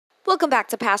Welcome back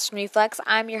to Past and Reflex.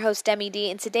 I'm your host, Demi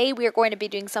D, and today we are going to be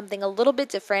doing something a little bit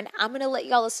different. I'm going to let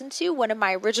y'all listen to one of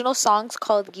my original songs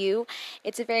called You.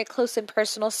 It's a very close and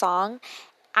personal song.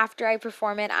 After I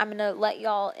perform it, I'm going to let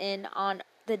y'all in on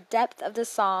the depth of the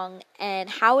song and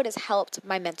how it has helped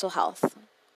my mental health.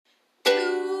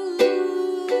 You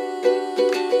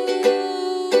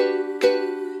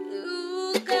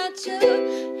got your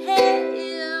head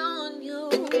on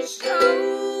your shoulders,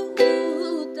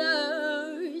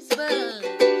 but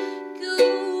you've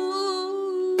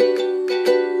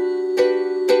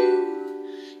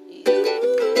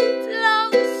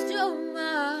lost your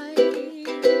mind.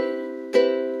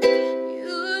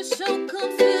 You're so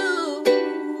confused.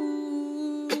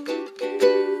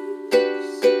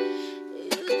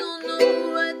 You don't know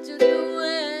what you're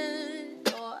doing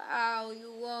or how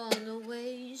you wanna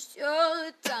waste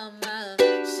your time.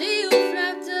 I see you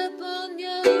wrapped up on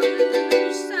your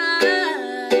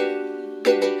side,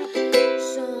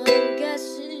 so I'm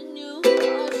guessing you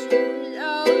also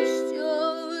lost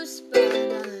your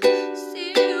spine. I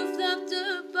see you wrapped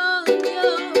up on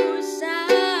your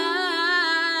side,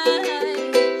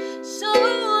 so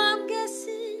I'm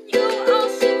guessing you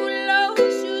also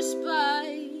lost your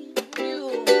spine.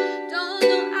 You don't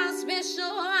know how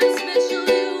special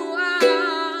you are.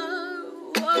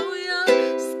 Oh, your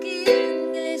skin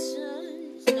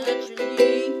glistens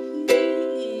naturally.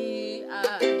 I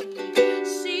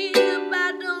see the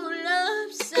battle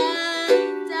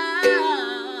upside down.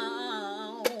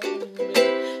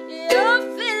 You're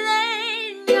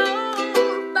feeling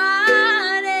your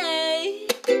body.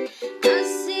 I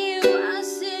see you,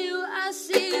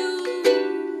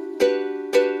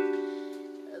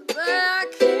 but I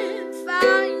can't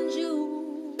find you.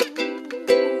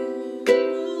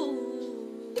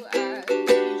 I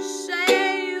say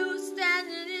you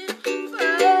standing in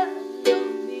front of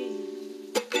me,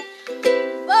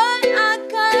 but I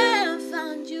can't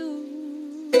find you.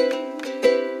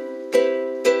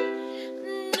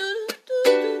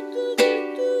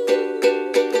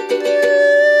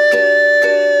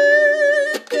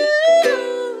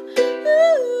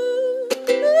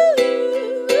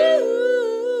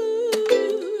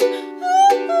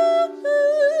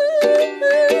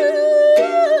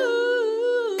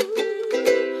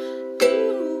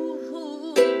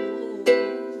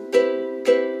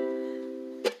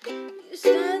 You're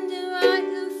standing right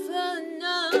in front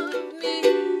of me,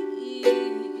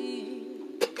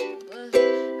 but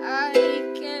I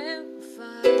can't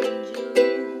find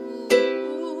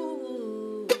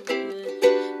you.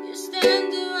 You're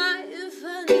standing right in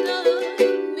front of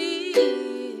me,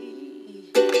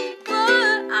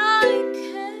 but I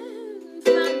can't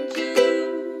find you.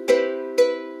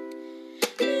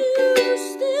 You're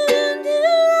standing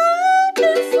right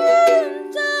in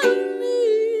front of me,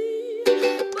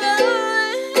 but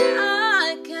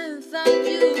I can't find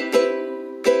you.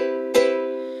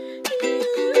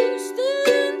 You're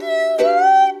standing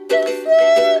right in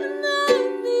front of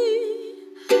me,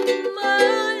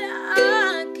 but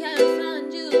I can't find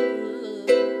you.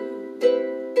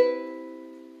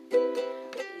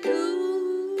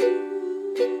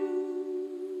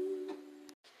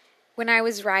 When I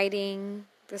was writing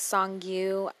the song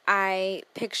You, I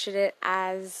pictured it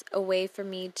as a way for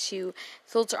me to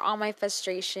filter all my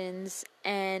frustrations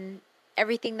and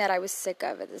everything that I was sick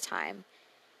of at the time.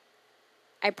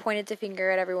 I pointed the finger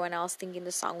at everyone else thinking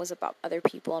the song was about other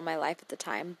people in my life at the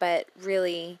time, but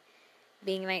really,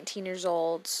 being 19 years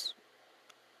old,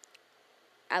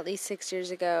 at least 6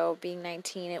 years ago, being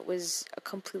 19, it was a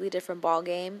completely different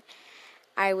ballgame.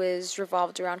 I was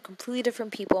revolved around completely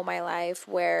different people in my life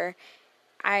where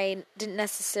I didn't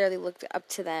necessarily look up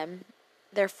to them.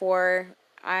 Therefore,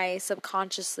 I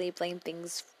subconsciously blamed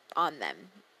things on them.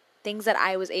 Things that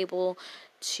I was able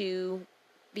to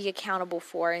be accountable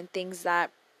for and things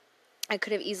that I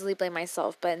could have easily blamed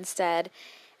myself, but instead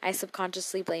I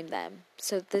subconsciously blamed them.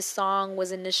 So this song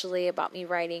was initially about me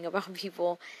writing about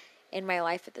people in my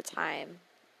life at the time,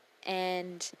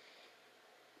 and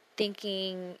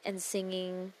thinking and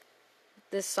singing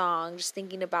this song, just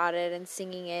thinking about it and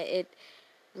singing it, it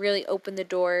really opened the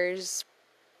doors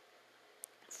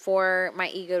for my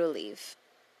ego to leave.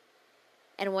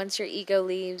 And once your ego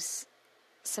leaves,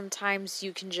 sometimes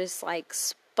you can just like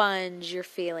sponge your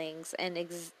feelings and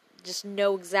just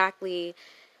know exactly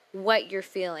what you're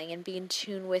feeling and be in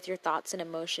tune with your thoughts and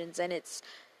emotions. And it's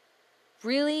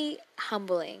really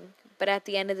humbling. But at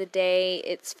the end of the day,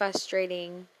 it's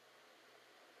frustrating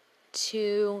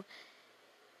to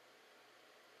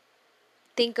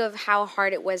think of how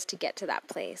hard it was to get to that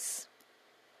place.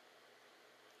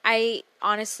 I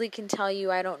honestly can tell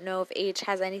you I don't know if age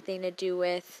has anything to do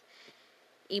with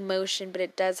emotion, but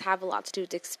it does have a lot to do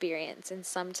with experience. And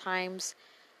sometimes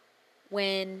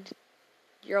when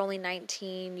you're only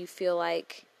 19, you feel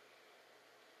like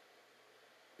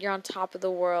you're on top of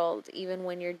the world, even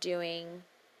when you're doing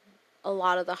a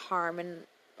lot of the harm and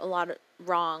a lot of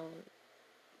wrong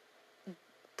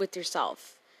with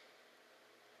yourself.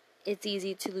 It's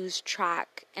easy to lose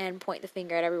track and point the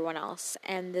finger at everyone else.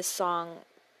 And this song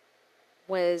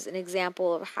was an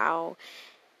example of how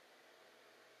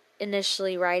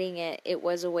initially writing it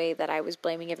was a way that I was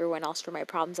blaming everyone else for my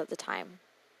problems at the time.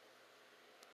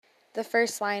 The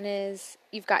first line is,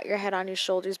 "You've got your head on your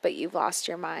shoulders, but you've lost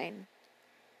your mind."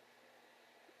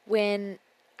 When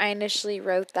I initially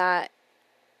wrote that,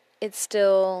 it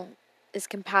still is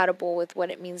compatible with what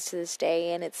it means to this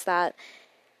day, and it's that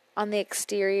on the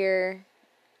exterior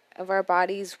of our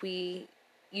bodies, we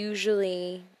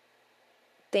usually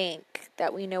think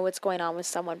that we know what's going on with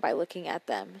someone by looking at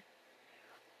them.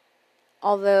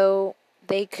 Although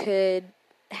they could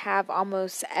have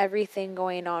almost everything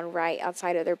going on right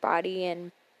outside of their body,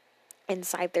 and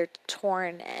inside they're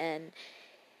torn and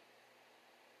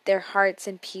their heart's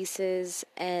in pieces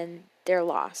and they're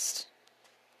lost.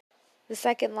 The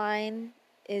second line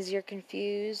is, "You're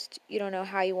confused, you don't know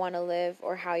how you want to live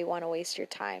or how you want to waste your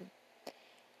time."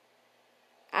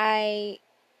 I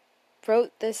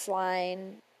wrote this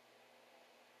line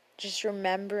just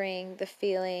remembering the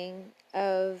feeling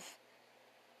of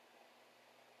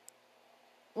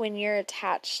when you're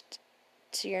attached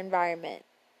to your environment,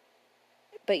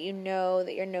 but you know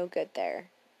that you're no good there.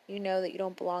 You know that you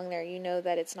don't belong there. You know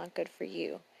that it's not good for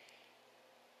you.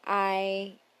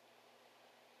 I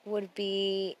would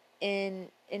be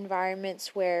in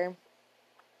environments where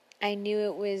I knew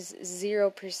it was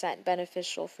 0%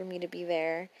 beneficial for me to be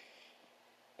there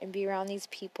and be around these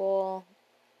people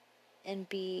and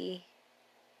be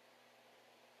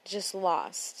just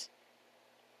lost.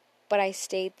 But I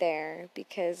stayed there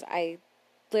because I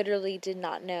literally did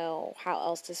not know how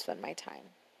else to spend my time.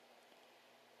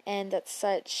 And that's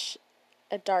such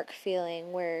a dark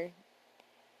feeling where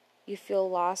you feel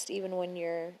lost even when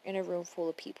you're in a room full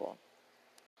of people.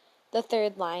 The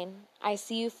third line, "I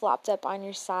see you flopped up on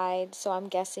your side, so I'm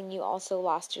guessing you also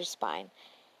lost your spine."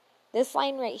 This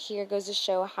line right here goes to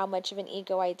show how much of an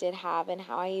ego I did have and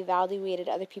how I evaluated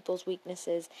other people's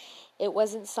weaknesses. It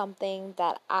wasn't something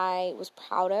that I was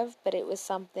proud of, but it was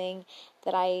something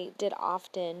that I did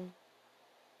often,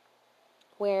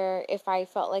 where if I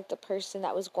felt like the person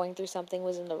that was going through something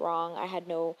was in the wrong, I had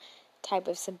no type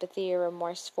of sympathy or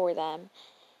remorse for them.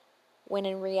 When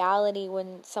in reality,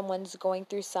 when someone's going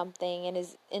through something and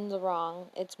is in the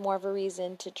wrong, it's more of a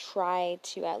reason to try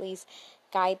to at least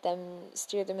guide them,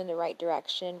 steer them in the right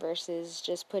direction versus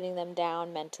just putting them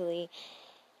down mentally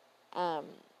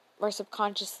or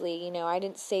subconsciously. I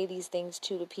didn't say these things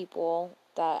to the people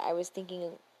that I was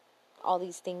thinking all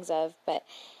these things of, but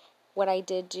what I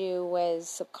did do was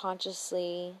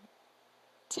subconsciously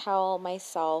tell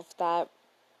myself that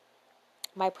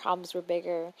my problems were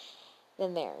bigger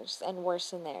than theirs and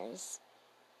worse than theirs.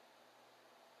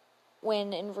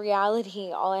 When in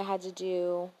reality, all I had to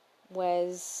do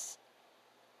was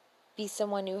be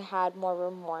someone who had more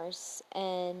remorse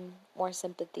and more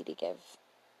sympathy to give.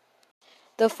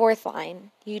 The fourth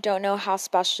line, "You don't know how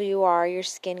special you are, your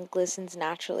skin glistens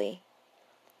naturally."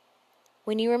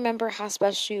 When you remember how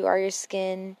special you are, your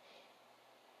skin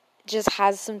just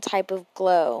has some type of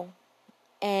glow,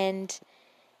 and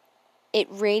it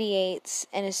radiates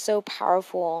and is so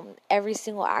powerful. Every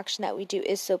single action that we do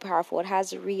is so powerful. It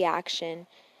has a reaction,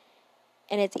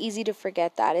 and it's easy to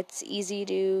forget that. It's easy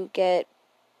to get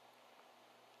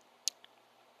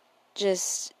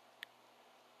just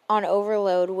on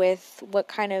overload with what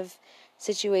kind of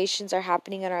situations are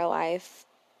happening in our life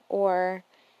or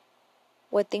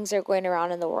what things are going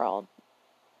around in the world.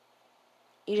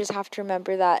 You just have to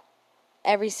remember that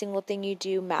every single thing you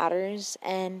do matters,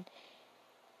 and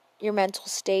your mental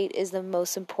state is the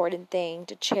most important thing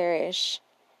to cherish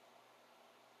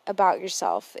about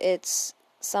yourself. It's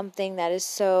something that is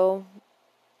so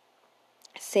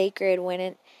sacred when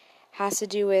it has to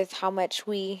do with how much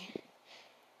we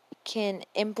can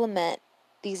implement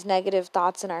these negative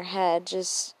thoughts in our head,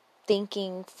 just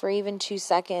thinking for even 2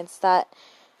 seconds that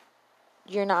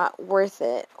you're not worth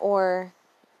it, or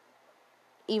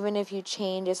even if you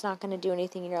change, it's not going to do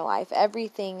anything in your life.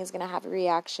 Everything is going to have a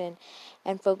reaction,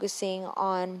 and focusing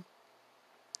on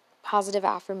positive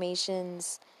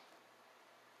affirmations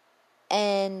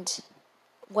and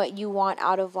what you want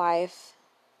out of life,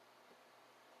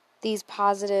 these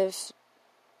positive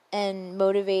and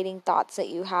motivating thoughts that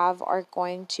you have are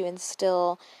going to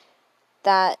instill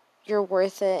that you're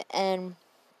worth it, and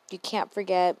you can't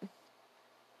forget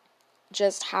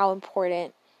just how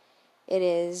important it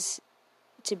is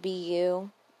to be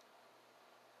you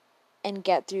and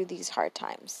get through these hard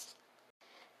times.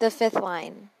 The fifth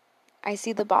line, I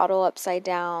see the bottle upside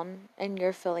down and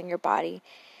you're filling your body.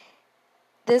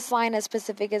 This line, as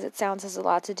specific as it sounds, has a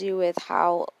lot to do with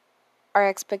how our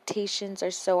expectations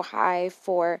are so high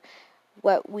for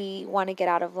what we want to get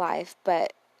out of life,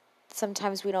 but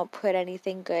sometimes we don't put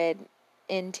anything good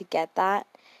in to get that.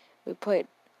 We put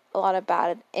a lot of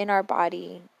bad in our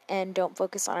body and don't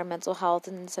focus on our mental health,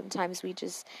 and sometimes we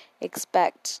just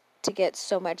expect to get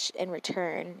so much in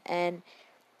return, and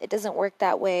it doesn't work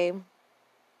that way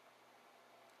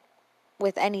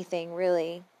with anything,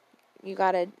 really. You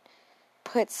gotta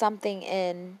put something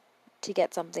in to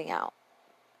get something out.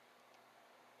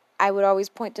 I would always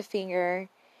point the finger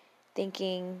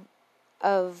thinking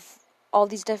of all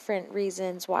these different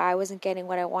reasons why I wasn't getting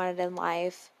what I wanted in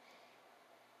life,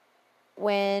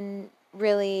 when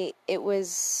really it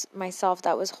was myself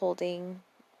that was holding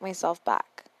myself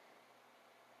back.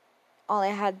 All I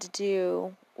had to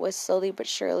do was slowly but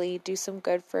surely do some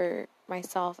good for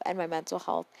myself and my mental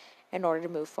health in order to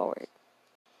move forward.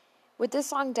 What this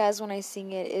song does when I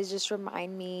sing it is just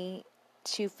remind me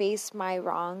to face my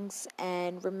wrongs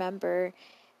and remember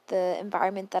the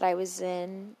environment that I was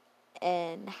in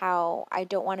and how I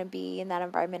don't want to be in that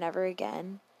environment ever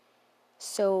again.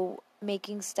 So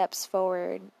making steps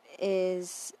forward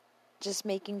is just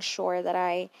making sure that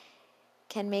I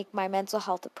can make my mental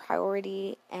health a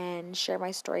priority and share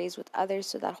my stories with others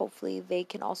so that hopefully they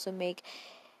can also make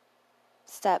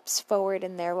steps forward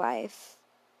in their life.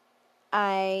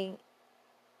 I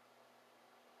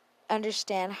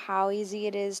understand how easy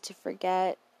it is to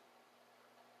forget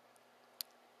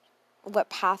what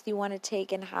path you want to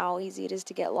take and how easy it is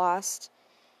to get lost.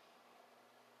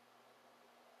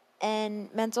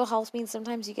 And mental health means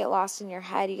sometimes you get lost in your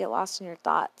head, you get lost in your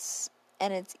thoughts,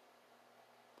 and it's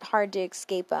hard to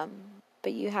escape them.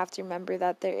 But you have to remember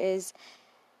that there is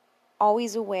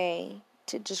always a way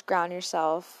to just ground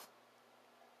yourself.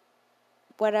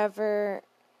 Whatever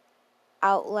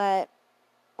outlet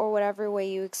or whatever way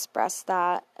you express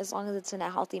that, as long as it's in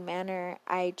a healthy manner,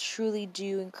 I truly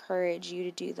do encourage you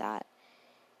to do that.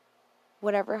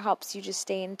 Whatever helps you just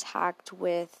stay intact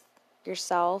with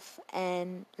yourself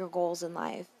and your goals in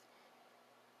life,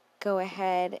 go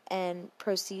ahead and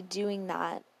proceed doing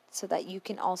that so that you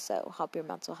can also help your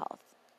mental health.